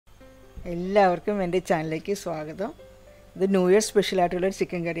എല്ലാവർക്കും എൻ്റെ ചാനലിലേക്ക് സ്വാഗതം. ഇത് ന്യൂ ഇയർ സ്പെഷ്യലായിട്ടുള്ളൊരു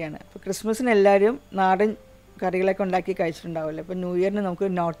ചിക്കൻ കറിയാണ്. അപ്പോൾ ക്രിസ്മസിന് എല്ലാവരും നാടൻ കറികളൊക്കെ ഉണ്ടാക്കി കഴിച്ചിട്ടുണ്ടാവുമല്ലോ. അപ്പോൾ ന്യൂ ഇയറിന് നമുക്ക്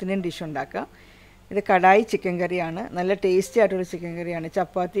നോർത്ത് ഇന്ത്യൻ ഡിഷ് ഉണ്ടാക്കാം. ഇത് കടായി ചിക്കൻ കറിയാണ്. നല്ല ടേസ്റ്റി ആയിട്ടുള്ള ചിക്കൻ കറിയാണ്.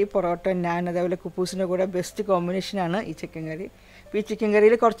 ചപ്പാത്തി, പൊറോട്ട, നാൻ, അതേപോലെ കുപ്പൂസിൻ്റെ കൂടെ ബെസ്റ്റ് കോമ്പിനേഷനാണ് ഈ ചിക്കൻ കറി. അപ്പോൾ ഈ ചിക്കൻ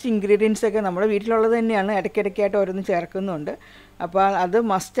കറിയിൽ കുറച്ച് ഇൻഗ്രീഡിയൻസ് ഒക്കെ നമ്മുടെ വീട്ടിലുള്ളത് തന്നെയാണ്, ഇടയ്ക്കിടയ്ക്കായിട്ട് ഓരോന്ന് ചേർക്കുന്നുണ്ട്. അപ്പോൾ അത്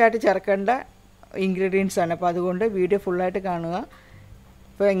മസ്റ്റായിട്ട് ചേർക്കേണ്ട ഇൻഗ്രീഡിയൻസ് ആണ്. അപ്പോൾ അതുകൊണ്ട് വീഡിയോ ഫുള്ളായിട്ട് കാണുക.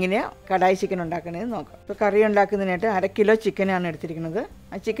 അപ്പോൾ എങ്ങനെയാണ് കടായി ചിക്കൻ ഉണ്ടാക്കണമെന്ന് നോക്കാം. ഇപ്പോൾ കറി ഉണ്ടാക്കുന്നതിനായിട്ട് 1/2 കിലോ ചിക്കനാണ് എടുത്തിരിക്കുന്നത്.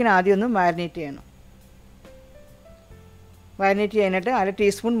 ആ ചിക്കൻ ആദ്യം ഒന്ന് മാരിനേറ്റ് ചെയ്യണം. മാരിനേറ്റ് ചെയ്യാനായിട്ട് 1/2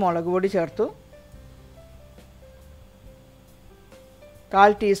 ടീസ്പൂൺ മുളക് പൊടി ചേർത്തു,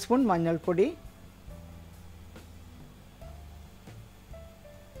 1/4 ടീസ്പൂൺ മഞ്ഞൾപ്പൊടി,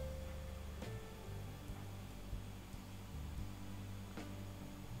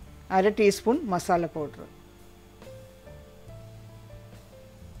 1/2 ടീസ്പൂൺ മസാല പൗഡർ,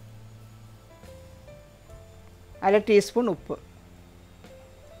 1/2 ടീസ്പൂൺ ഉപ്പ്,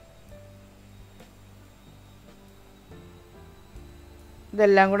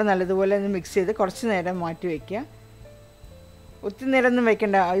 ഇതെല്ലാം കൂടെ നല്ലതുപോലെ ഒന്ന് മിക്സ് ചെയ്ത് കുറച്ച് നേരം മാറ്റി വയ്ക്കുക. ഒത്തിരി നേരം ഒന്നും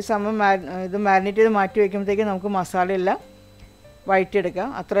വെക്കേണ്ട. ഈ സമയം ഇത് മാരിനേറ്റ് ചെയ്ത് മാറ്റി വയ്ക്കുമ്പോഴത്തേക്ക് നമുക്ക് മസാലയെല്ലാം വഴറ്റിയെടുക്കാം.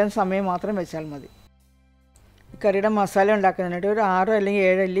 അത്രയും സമയം മാത്രം വെച്ചാൽ മതി. കറിയുടെ മസാല ഉണ്ടാക്കുന്നതിനായിട്ട് ഒരു 6 അല്ലെങ്കിൽ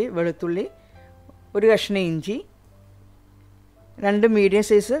 7 അല്ലി വെളുത്തുള്ളി, ഒരു കഷ്ണം ഇഞ്ചി, 2 മീഡിയം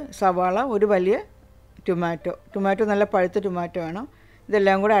സൈസ് സവാള, ഒരു വലിയ ടൊമാറ്റോ നല്ല പഴുത്ത ടൊമാറ്റോ വേണം.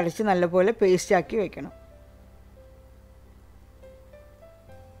 ഇതെല്ലാം കൂടെ അരച്ച് നല്ലപോലെ പേസ്റ്റ് ആക്കി വെക്കണം.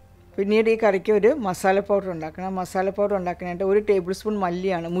 പിന്നീട് ഈ കറിക്ക് ഒരു മസാല പൗഡർ ഉണ്ടാക്കണം. മസാല പൗഡർ ഉണ്ടാക്കാനായിട്ട് 1 ടേബിൾ സ്പൂൺ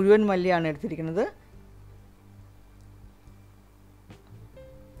മല്ലിയാണ്, മുഴുവൻ മല്ലിയാണ് എടുത്തിരിക്കുന്നത്.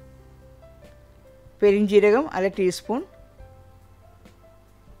 പെരിഞ്ജീരകം 1/2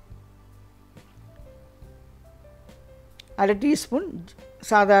 ടീസ്പൂൺ,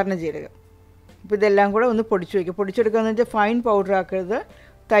 സാധാരണ ജീരകം. അപ്പോൾ ഇതെല്ലാം കൂടെ ഒന്ന് പൊടിച്ച് വയ്ക്കുക. പൊടിച്ചെടുക്കുകയെന്ന് വെച്ചാൽ ഫൈൻ പൗഡർ ആക്കരുത്,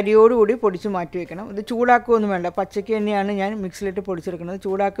 തരിയോടുകൂടി പൊടിച്ച് മാറ്റി വയ്ക്കണം. ഇത് ചൂടാക്കുകയൊന്നും വേണ്ട, പച്ചയ്ക്ക് തന്നെയാണ് ഞാൻ മിക്സിയിലിട്ട് പൊടിച്ചെടുക്കുന്നത്.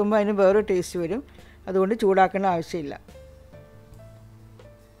 ചൂടാക്കുമ്പോൾ അതിന് വേറൊരു ടേസ്റ്റ് വരും, അതുകൊണ്ട് ചൂടാക്കേണ്ട ആവശ്യമില്ല.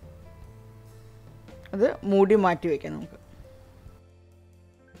 അത് മൂടി മാറ്റി വയ്ക്കാം നമുക്ക്.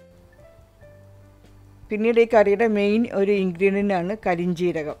 പിന്നീട് ഈ കറിയുടെ മെയിൻ ഒരു ഇൻഗ്രീഡിയൻ്റാണ്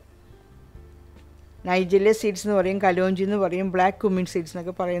കരിഞ്ജീരകം. നൈജീരിയ സീഡ്സ് എന്ന് പറയും, കലോഞ്ചി എന്ന് പറയും, ബ്ലാക്ക് കുമിൻ സീഡ്സ്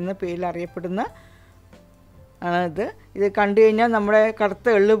എന്നൊക്കെ പറയുന്ന പേരിൽ അറിയപ്പെടുന്ന ആണിത്. ഇത് കണ്ടു കഴിഞ്ഞാൽ നമ്മുടെ കറുത്ത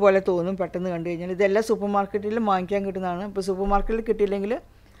എള്ള് പോലെ തോന്നും പെട്ടെന്ന് കണ്ടു കഴിഞ്ഞാൽ. ഇതെല്ലാം സൂപ്പർ മാർക്കറ്റിലും വാങ്ങിക്കാൻ കിട്ടുന്നതാണ്. ഇപ്പോൾ സൂപ്പർ മാർക്കറ്റിൽ കിട്ടിയില്ലെങ്കിൽ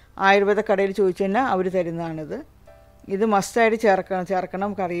ആയുർവേദ കടയിൽ ചോദിച്ചു കഴിഞ്ഞാൽ അവർ തരുന്നതാണിത്. ഇത് മസ്റ്റായിട്ട്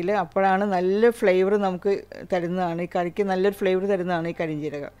ചേർക്കണം കറിയിൽ. അപ്പോഴാണ് നല്ല ഫ്ലേവർ നമുക്ക് തരുന്നതാണ്. ഈ കറിക്ക് നല്ലൊരു ഫ്ലേവർ തരുന്നതാണ് ഈ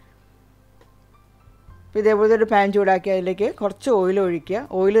കരിഞ്ജീരകം. അപ്പോൾ ഇതേപോലത്തെ ഒരു പാൻ ചൂടാക്കി അതിലേക്ക് കുറച്ച് ഓയിൽ ഒഴിക്കുക.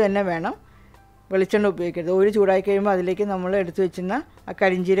 ഓയിൽ തന്നെ വേണം, വെളിച്ചെണ്ണ ഉപയോഗിക്കരുത്. ഓയിൽ ചൂടാക്കി കഴിയുമ്പോൾ അതിലേക്ക് നമ്മൾ എടുത്ത് വെച്ചിരുന്ന ആ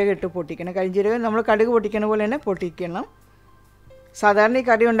കരിഞ്ജീരകം ഇട്ട് പൊട്ടിക്കണം. കരിഞ്ജീരകം നമ്മൾ കടുക് പൊട്ടിക്കുന്ന പോലെ തന്നെ പൊട്ടിക്കണം. സാധാരണ ഈ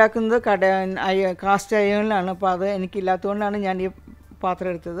കറി ഉണ്ടാക്കുന്നത് കാസ്റ്റ് അയണിലാണ്. അപ്പോൾ അത് എനിക്കില്ലാത്തതുകൊണ്ടാണ് ഞാൻ ഈ പാത്രം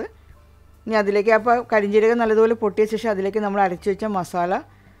എടുത്തത്. ഇനി അതിലേക്ക് അപ്പോൾ കരിഞ്ജീരകം നല്ലതുപോലെ പൊട്ടിയ ശേഷം അതിലേക്ക് നമ്മൾ അരച്ച് വെച്ച മസാല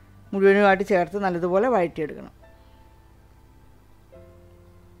മുഴുവനുമായിട്ട് ചേർത്ത് നല്ലതുപോലെ വഴറ്റിയെടുക്കണം.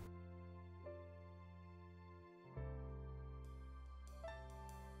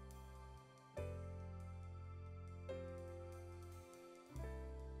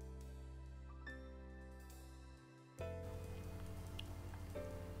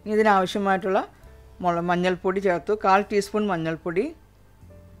 ഇതിനാവശ്യമായിട്ടുള്ള മഞ്ഞൾപ്പൊടി ചേർത്തു, 1/4 ടീസ്പൂൺ മഞ്ഞൾപ്പൊടി,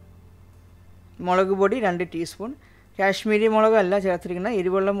 മുളക് പൊടി 2 ടീസ്പൂൺ. കാശ്മീരി മുളകല്ല ചേർത്തിരിക്കുന്നത്,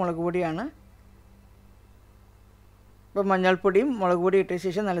 എരിവുള്ള മുളക് പൊടിയാണ്. അപ്പോൾ മഞ്ഞൾപ്പൊടിയും മുളക് പൊടി ഇട്ട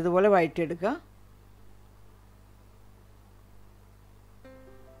ശേഷം നല്ലതുപോലെ വഴറ്റിയെടുക്കുക.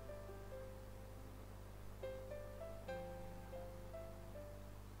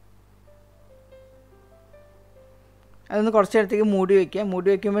 അതൊന്ന് കുറച്ച് നേരത്തേക്ക് മൂടി വയ്ക്കുക. മൂടി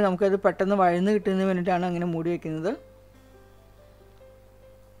വയ്ക്കുമ്പോൾ നമുക്കത് പെട്ടെന്ന് വഴന്ന് കിട്ടുന്നതിന് വേണ്ടിയിട്ടാണ് അങ്ങനെ മൂടി വയ്ക്കുന്നത്.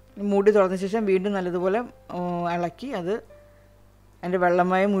 മൂടി തുറന്ന ശേഷം വീണ്ടും നല്ലതുപോലെ ഇളക്കി അത് അതിൻ്റെ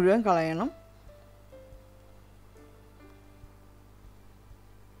വെള്ളമയം മുഴുവൻ കളയണം.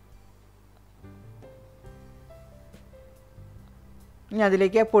 ഇനി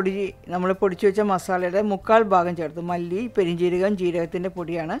അതിലേക്ക് ആ പൊടി നമ്മൾ പൊടിച്ചു വെച്ച മസാലയുടെ 1/4 ഭാഗം ചേർത്ത്, മല്ലി, പെരിഞ്ജീരകം, ജീരകത്തിൻ്റെ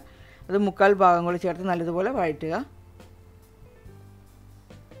പൊടിയാണ്, അത് 1/4 ഭാഗം കൂടി ചേർത്ത് നല്ലതുപോലെ വഴറ്റുക.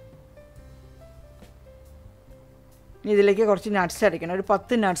 ഇതിലേക്ക് കുറച്ച് നട്ട്സ് അരയ്ക്കണം. ഒരു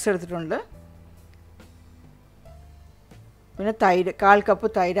 10 നട്ട്സ് എടുത്തിട്ടുണ്ട്. പിന്നെ തൈര്, 1/4 കപ്പ്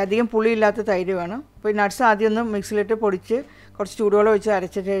തൈര്, അധികം പുളിയില്ലാത്ത തൈര് വേണം. അപ്പോൾ ഈ നട്ട്സ് ആദ്യം ഒന്ന് മിക്സിയിലിട്ട് പൊടിച്ച് കുറച്ച് ചൂടുവെള്ളം ഒഴിച്ച്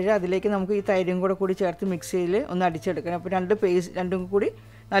അരച്ച ശേഷം അതിലേക്ക് നമുക്ക് ഈ തൈരും കൂടി ചേർത്ത് മിക്സിയിൽ ഒന്ന് അടിച്ചെടുക്കണം. അപ്പോൾ രണ്ടും കൂടി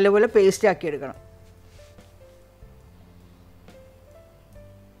നല്ലപോലെ പേസ്റ്റ് ആക്കി എടുക്കണം.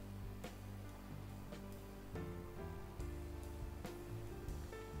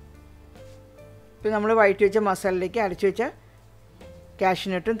 ഇപ്പോൾ നമ്മൾ വഴറ്റി വെച്ച മസാലയിലേക്ക് അരച്ച് വെച്ച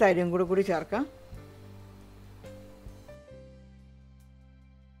കാഷ്യൂനട്ടും തൈരും കൂടി ചേർക്കാം.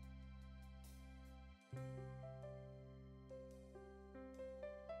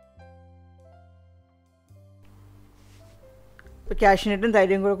 ഇപ്പോൾ കാഷ്യൂനട്ടും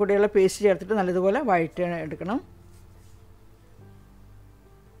തൈരും കൂടിയുള്ള പേസ്റ്റ് ചേർത്തിട്ട് നല്ലതുപോലെ വഴറ്റി എടുക്കണം.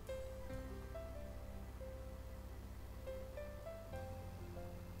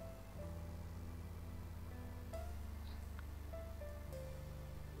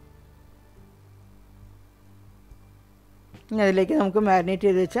 ഇനി അതിലേക്ക് നമുക്ക് മാരിനേറ്റ്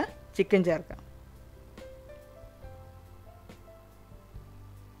ചെയ്ത് വെച്ച ചിക്കൻ ചേർക്കാം.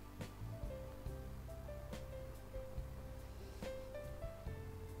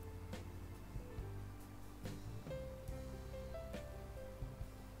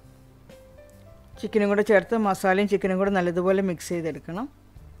 ചിക്കനും കൂടെ ചേർത്ത് മസാലയും ചിക്കനും കൂടെ നല്ലതുപോലെ മിക്സ് ചെയ്തെടുക്കണം.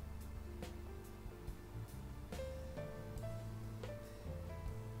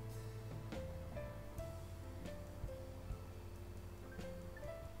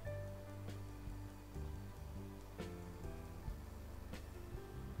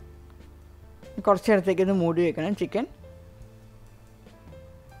 കുറച്ച് നേരത്തേക്ക് ഒന്ന് മൂടി വെക്കണം. ചിക്കൻ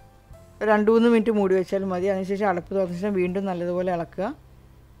 2-3 മിനിറ്റ് മൂടി വെച്ചാൽ മതി. അതിനുശേഷം അടപ്പ് തുറന്ന ശേഷം വീണ്ടും നല്ലതുപോലെ ഇളക്കുക.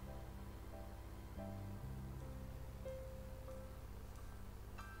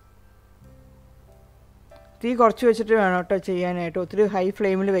 തീ കുറച്ച് വെച്ചിട്ട് വേണം കേട്ടോ ചെയ്യാനായിട്ട്. ഒത്തിരി ഹൈ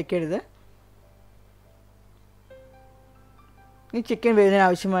ഫ്ലെയിമിൽ വെക്കരുത്. ഈ ചിക്കൻ വേവിന്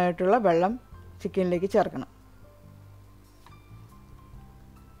ആവശ്യമായിട്ടുള്ള വെള്ളം ചിക്കനിലേക്ക് ചേർക്കണം.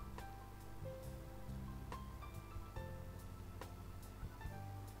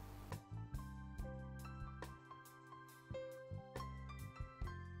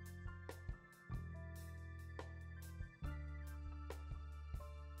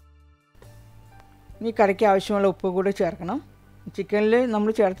 ഈ കറിക്ക് ആവശ്യമുള്ള ഉപ്പ് കൂടി ചേർക്കണം. ചിക്കനിൽ നമ്മൾ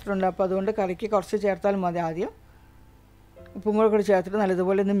ചേർത്തിട്ടുണ്ട്, അപ്പോൾ അതുകൊണ്ട് കറിക്ക് കുറച്ച് ചേർത്താൽ മതി. ആദ്യം ഉപ്പും കൂടി ചേർത്തിട്ട്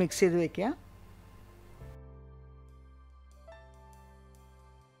നല്ലതുപോലെ ഒന്ന് മിക്സ് ചെയ്ത് വെക്കുക.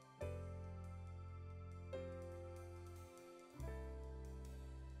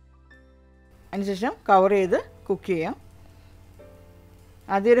 അതിനുശേഷം കവർ ചെയ്ത് കുക്ക് ചെയ്യാം.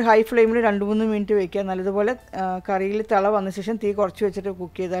 ആദ്യം ഒരു ഹൈ ഫ്ലെയിമിൽ 2-3 മിനിറ്റ് വയ്ക്കുക. നല്ലതുപോലെ കറിയിൽ തിള വന്ന ശേഷം തീ കുറച്ച് വെച്ചിട്ട്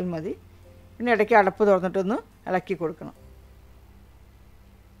കുക്ക് ചെയ്താൽ മതി. പിന്നെ ഇടയ്ക്ക് അടപ്പ് തുറന്നിട്ടൊന്ന് ഇളക്കി കൊടുക്കണം.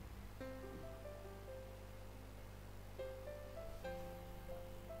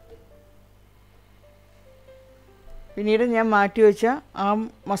 പിന്നീട് ഞാൻ മാറ്റി വെച്ച ആ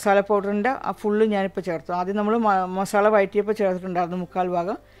മസാല പൗഡറിൻ്റെ ആ ഫുള്ള് ഞാനിപ്പോൾ ചേർത്തു. ആദ്യം നമ്മൾ മസാല വഴറ്റിയപ്പോൾ ചേർത്തിട്ടുണ്ടായിരുന്നു 1/4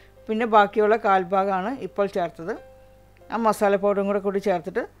 ഭാഗം. പിന്നെ ബാക്കിയുള്ള 1/4 ഭാഗമാണ് ഇപ്പോൾ ചേർത്തത്. ആ മസാല പൗഡറും കൂടി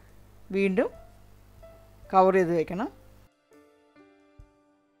ചേർത്തിട്ട് വീണ്ടും കവർ ചെയ്ത് വയ്ക്കണം.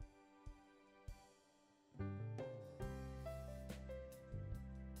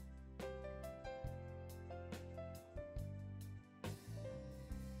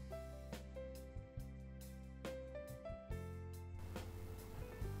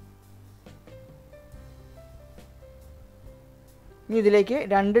 ഇനി ഇതിലേക്ക്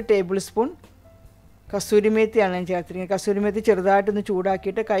 2 ടേബിൾ സ്പൂൺ കസൂരി മേത്തിയാണ് ഞാൻ ചേർത്തിരിക്കുന്നത്. കസൂരി മേത്തി ചെറുതായിട്ടൊന്ന്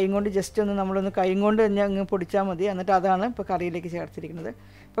ചൂടാക്കിയിട്ട് കൈ കൊണ്ട് ജസ്റ്റ് ഒന്ന് നമ്മളൊന്ന് കൈ കൊണ്ട് തന്നെ അങ്ങ് പൊടിച്ചാൽ മതി. എന്നിട്ട് അതാണ് ഇപ്പോൾ കറിയിലേക്ക് ചേർത്തിരിക്കുന്നത്.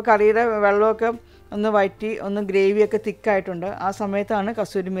 ഇപ്പോൾ കറിയുടെ വെള്ളമൊക്കെ ഒന്ന് വറ്റി ഒന്ന് ഗ്രേവിയൊക്കെ തിക്കായിട്ടുണ്ട്. ആ സമയത്താണ്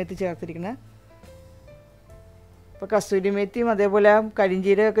കസൂരി മേത്തി ചേർത്തിരിക്കുന്നത്. ഇപ്പോൾ കസൂരി മേത്തിയും അതേപോലെ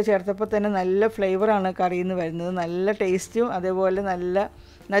കരിഞ്ചീരകമൊക്കെ ചേർത്തപ്പോൾ തന്നെ നല്ല ഫ്ലേവറാണ് കറിയിൽ നിന്ന് വരുന്നത്. നല്ല ടേസ്റ്റും അതേപോലെ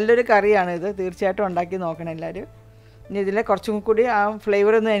നല്ലൊരു കറിയാണിത്. തീർച്ചയായിട്ടും ഉണ്ടാക്കി നോക്കണം എല്ലാവരും. ഇനി ഇതിൽ കുറച്ചും കൂടി ആ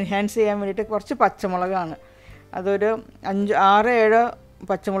ഫ്ലേവർ ഒന്ന് എൻഹാൻസ് ചെയ്യാൻ വേണ്ടിയിട്ട് കുറച്ച് പച്ചമുളകാണ്. അതൊരു 6-7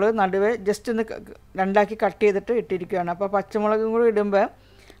 പച്ചമുളക് നടുവേ ജസ്റ്റ് ഒന്ന് 2ആക്കി കട്ട് ചെയ്തിട്ട് ഇട്ടിരിക്കുകയാണ്. അപ്പോൾ പച്ചമുളകും കൂടി ഇടുമ്പോൾ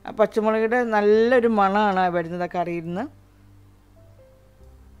ആ പച്ചമുളകിൻ്റെ നല്ലൊരു മണമാണ് വരുന്നത് കറിയിൽ നിന്ന്.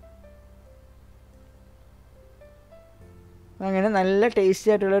 അങ്ങനെ നല്ല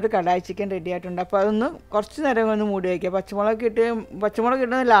ടേസ്റ്റി ആയിട്ടുള്ളൊരു കടായി ചിക്കൻ റെഡി ആയിട്ടുണ്ട്. അപ്പോൾ അതൊന്ന് കുറച്ച് നേരം ഒന്ന് മൂടി വയ്ക്കുക. പച്ചമുളക്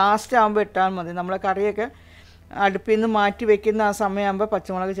ഇടുന്നത് ലാസ്റ്റ് ആകുമ്പോൾ ഇട്ടാൽ മതി. നമ്മളെ കറിയൊക്കെ അടുപ്പിൽ നിന്ന് മാറ്റി വെക്കുന്ന ആ സമയമാകുമ്പോൾ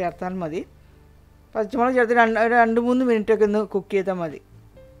പച്ചമുളക് ചേർത്താൽ മതി. പച്ചമുളക് ചേർത്ത് 2-3 മിനിറ്റൊക്കെ ഒന്ന് കുക്ക് ചെയ്താൽ മതി.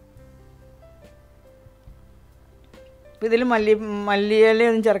 അപ്പോൾ ഇതിൽ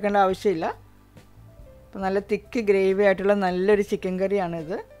മല്ലിയിലയൊന്നും ചേർക്കേണ്ട ആവശ്യമില്ല. അപ്പോൾ നല്ല തിക്ക് ഗ്രേവി ആയിട്ടുള്ള നല്ലൊരു ചിക്കൻ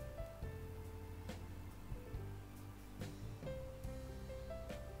കറിയാണിത്.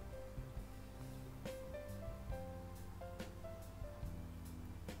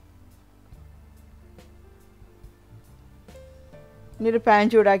 ഇനി ഒരു പാൻ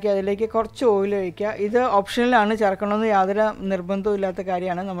ചൂടാക്കി അതിലേക്ക് കുറച്ച് ഓയിൽ ഒഴിക്കുക. ഇത് ഓപ്ഷനിലാണ്, ചേർക്കണമെന്ന് യാതൊരു നിർബന്ധവും ഇല്ലാത്ത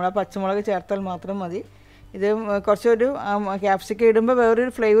കാര്യമാണ്. നമ്മൾ ആ പച്ചമുളക് ചേർത്താൽ മാത്രം മതി. ഇത് കുറച്ചൊരു ക്യാപ്സിക്കം ഇടുമ്പോൾ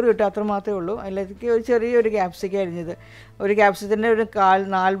വേറൊരു ഫ്ലേവർ കിട്ടും, അത്ര മാത്രമേ ഉള്ളൂ. അതിലേക്ക് ഒരു ചെറിയൊരു ക്യാപ്സിക്കം അരിഞ്ഞത്, ഒരു ക്യാപ്സിക്കത്തിൻ്റെ ഒരു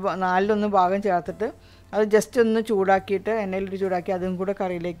നാലിലൊന്ന് ഭാഗം ചേർത്തിട്ട് അത് ജസ്റ്റ് ഒന്ന് ചൂടാക്കിയിട്ട് എണ്ണയിലിട്ട് ചൂടാക്കി അതും കൂടെ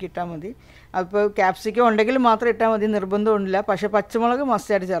കറിയിലേക്ക് ഇട്ടാൽ മതി. അപ്പോൾ ക്യാപ്സിക്കം ഉണ്ടെങ്കിൽ മാത്രം ഇട്ടാൽ മതി, നിർബന്ധമൊന്നുമില്ല. പക്ഷേ പച്ചമുളക്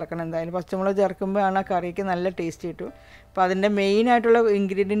മസ്റ്റായിട്ട് ചേർക്കണം എന്തായാലും. പച്ചമുളക് ചേർക്കുമ്പോഴാണ് ആ കറിക്ക് നല്ല ടേസ്റ്റ് കിട്ടും. അപ്പോൾ അതിൻ്റെ മെയിനായിട്ടുള്ള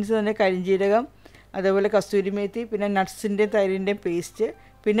ഇൻഗ്രീഡിയൻസ് തന്നെ കരിഞ്ജീരകം, അതേപോലെ കസ്തൂരി മേത്തി, പിന്നെ നട്ട്സിൻ്റെയും തൈരിൻ്റെയും പേസ്റ്റ്,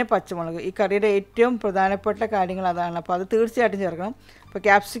 പിന്നെ പച്ചമുളക്. ഈ കറിയുടെ ഏറ്റവും പ്രധാനപ്പെട്ട കാര്യങ്ങൾ അതാണ്. അപ്പോൾ അത് തീർച്ചയായിട്ടും ചേർക്കണം. അപ്പോൾ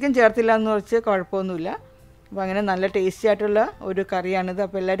ക്യാപ്സിക്കം ചേർത്തില്ല എന്ന് വെച്ച് കുഴപ്പമൊന്നുമില്ല. അപ്പോൾ അങ്ങനെ നല്ല ടേസ്റ്റി ആയിട്ടുള്ള ഒരു കറിയാണിത്.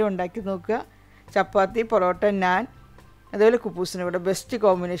 അപ്പോൾ എല്ലാവരും ഉണ്ടാക്കി നോക്കുക. ചപ്പാത്തി, പൊറോട്ട, നാൻ, അതുപോലെ കുപ്പൂസിൻ്റെ കൂടെ ബെസ്റ്റ്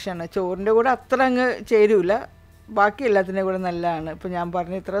കോമ്പിനേഷനാണ്. ചോറിൻ്റെ കൂടെ അത്ര അങ്ങ് ചേരൂല, ബാക്കി എല്ലാത്തിൻ്റെ കൂടെ നല്ലതാണ്. ഇപ്പോൾ ഞാൻ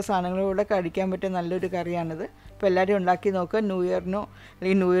പറഞ്ഞ ഇത്ര സാധനങ്ങളുടെ കൂടെ കഴിക്കാൻ പറ്റിയ നല്ലൊരു കറിയാണിത്. അപ്പോൾ എല്ലാവരും ഉണ്ടാക്കി നോക്കുക. ന്യൂ ഇയറിനോ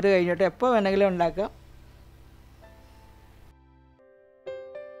അല്ലെങ്കിൽ ന്യൂ ഇയർ കഴിഞ്ഞിട്ടോ എപ്പോൾ വേണമെങ്കിലും ഉണ്ടാക്കാം.